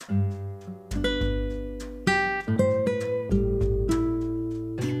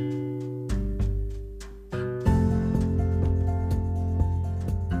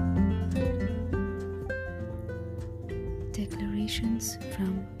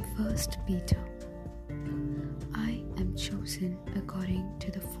1 Peter. I am chosen according to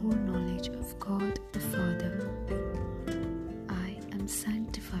the foreknowledge of God the Father. I am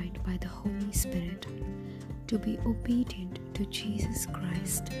sanctified by the Holy Spirit to be obedient to Jesus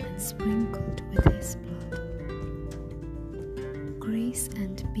Christ and sprinkled with His blood. Grace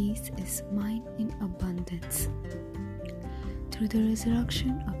and peace is mine in abundance. Through the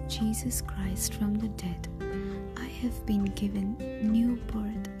resurrection of Jesus Christ from the dead, I have been given new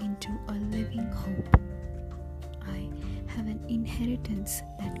birth into a living hope. I have an inheritance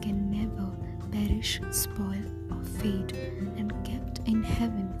that can never perish, spoil, or fade, and kept in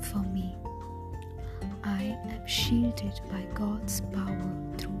heaven for me. I am shielded by God's power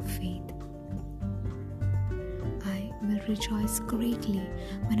through faith. I will rejoice greatly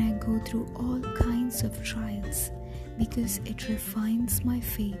when I go through all kinds of trials, because it refines my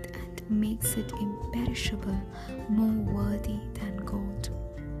faith and makes it imperishable, more worthy than gold.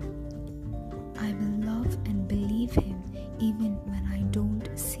 I will love and believe Him even when I don't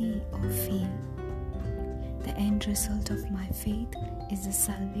see or feel. The end result of my faith is the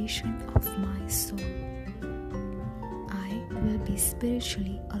salvation of my soul. I will be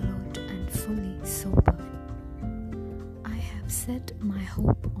spiritually alert and fully sober. I have set my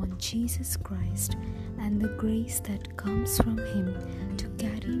hope on Jesus Christ and the grace that comes from Him to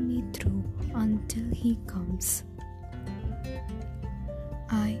carry me through until He comes.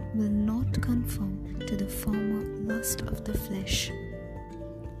 I will not conform to the former lust of the flesh.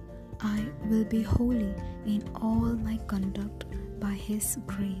 I will be holy in all my conduct by His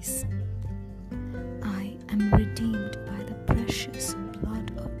grace. I am redeemed by the precious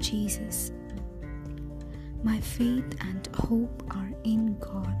blood of Jesus. My faith and hope are in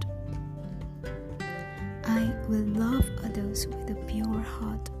God. I will love others with a pure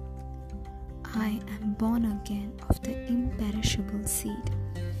heart. I am born again of the imperishable seed,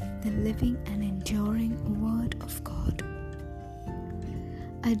 the living and enduring Word of God.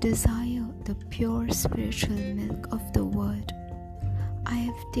 I desire the pure spiritual milk of the Word. I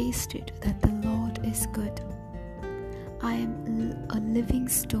have tasted that the Lord is good. I am a living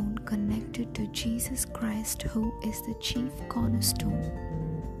stone connected to Jesus Christ, who is the chief cornerstone.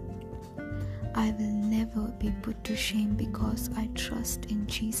 I will never be put to shame because I trust in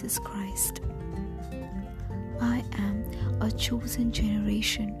Jesus Christ. I am a chosen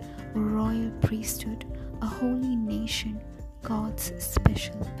generation, a royal priesthood, a holy nation, God's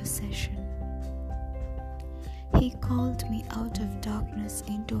special possession. He called me out of darkness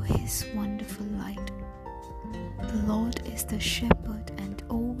into His wonderful light. The Lord is the shepherd and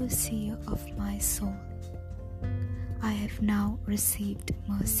overseer of my soul. I have now received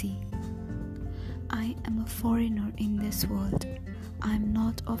mercy. I am a foreigner in this world. I am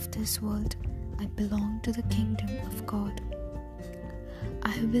not of this world. I belong to the kingdom of God.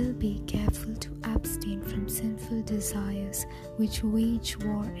 I will be careful to abstain from sinful desires which wage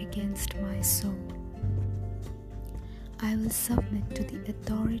war against my soul. I will submit to the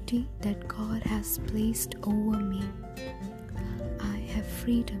authority that God has placed over me. I have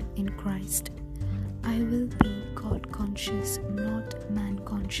freedom in Christ. I will be God-conscious, not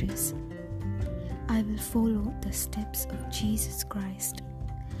man-conscious. I will follow the steps of Jesus Christ.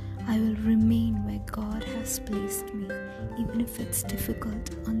 I will remain where God has placed me, even if it's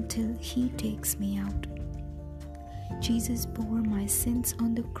difficult, until He takes me out. Jesus bore my sins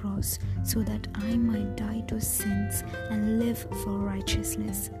on the cross so that I might die to sins and live for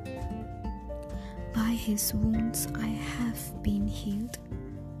righteousness. By His wounds I have been healed.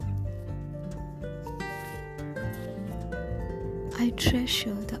 I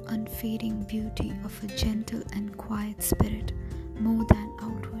treasure the unfading beauty of a gentle and quiet spirit more than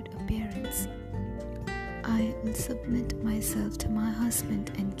outward appearance. I will submit myself to my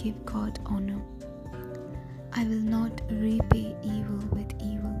husband and give God honor. I will not repay evil with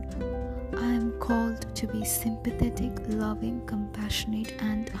evil. I am called to be sympathetic, loving, compassionate,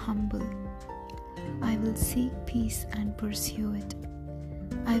 and humble. I will seek peace and pursue it.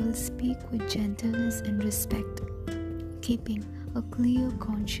 I will speak with gentleness and respect, keeping a clear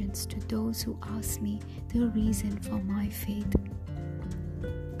conscience to those who ask me the reason for my faith.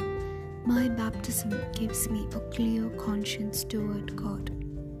 My baptism gives me a clear conscience toward God.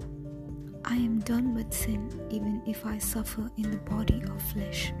 I am done with sin even if I suffer in the body of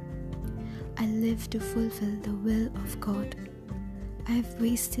flesh. I live to fulfill the will of God. I have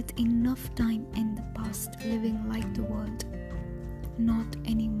wasted enough time in the past living like the world. Not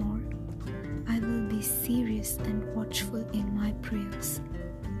anymore. I will be serious and watchful in my prayers.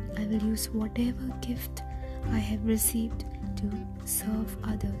 I will use whatever gift I have received to serve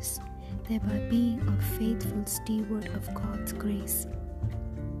others, thereby being a faithful steward of God's grace.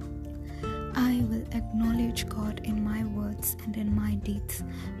 will acknowledge God in my words and in my deeds,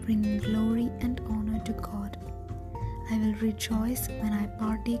 bringing glory and honor to God. I will rejoice when I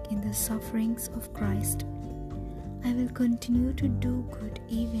partake in the sufferings of Christ. I will continue to do good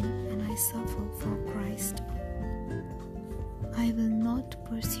even when I suffer for Christ. I will not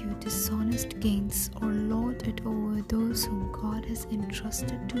pursue dishonest gains or lord it over those whom God has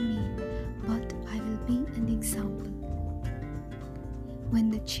entrusted to me, but I will be an example. When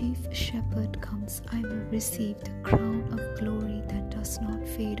the chief shepherd comes, I will receive the crown of glory that does not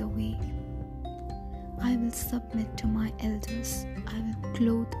fade away. I will submit to my elders. I will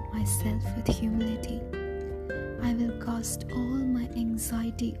clothe myself with humility. I will cast all my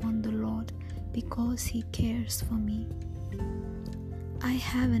anxiety on the Lord because He cares for me. I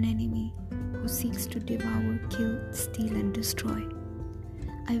have an enemy who seeks to devour, kill, steal, and destroy.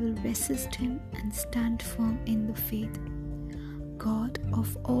 I will resist him and stand firm in the faith. God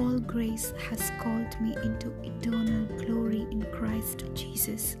of all grace has called me into eternal glory in Christ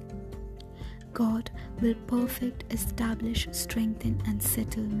Jesus. God will perfect, establish, strengthen, and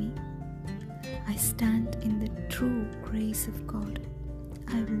settle me. I stand in the true grace of God.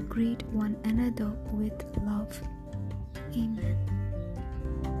 I will greet one another with love. Amen.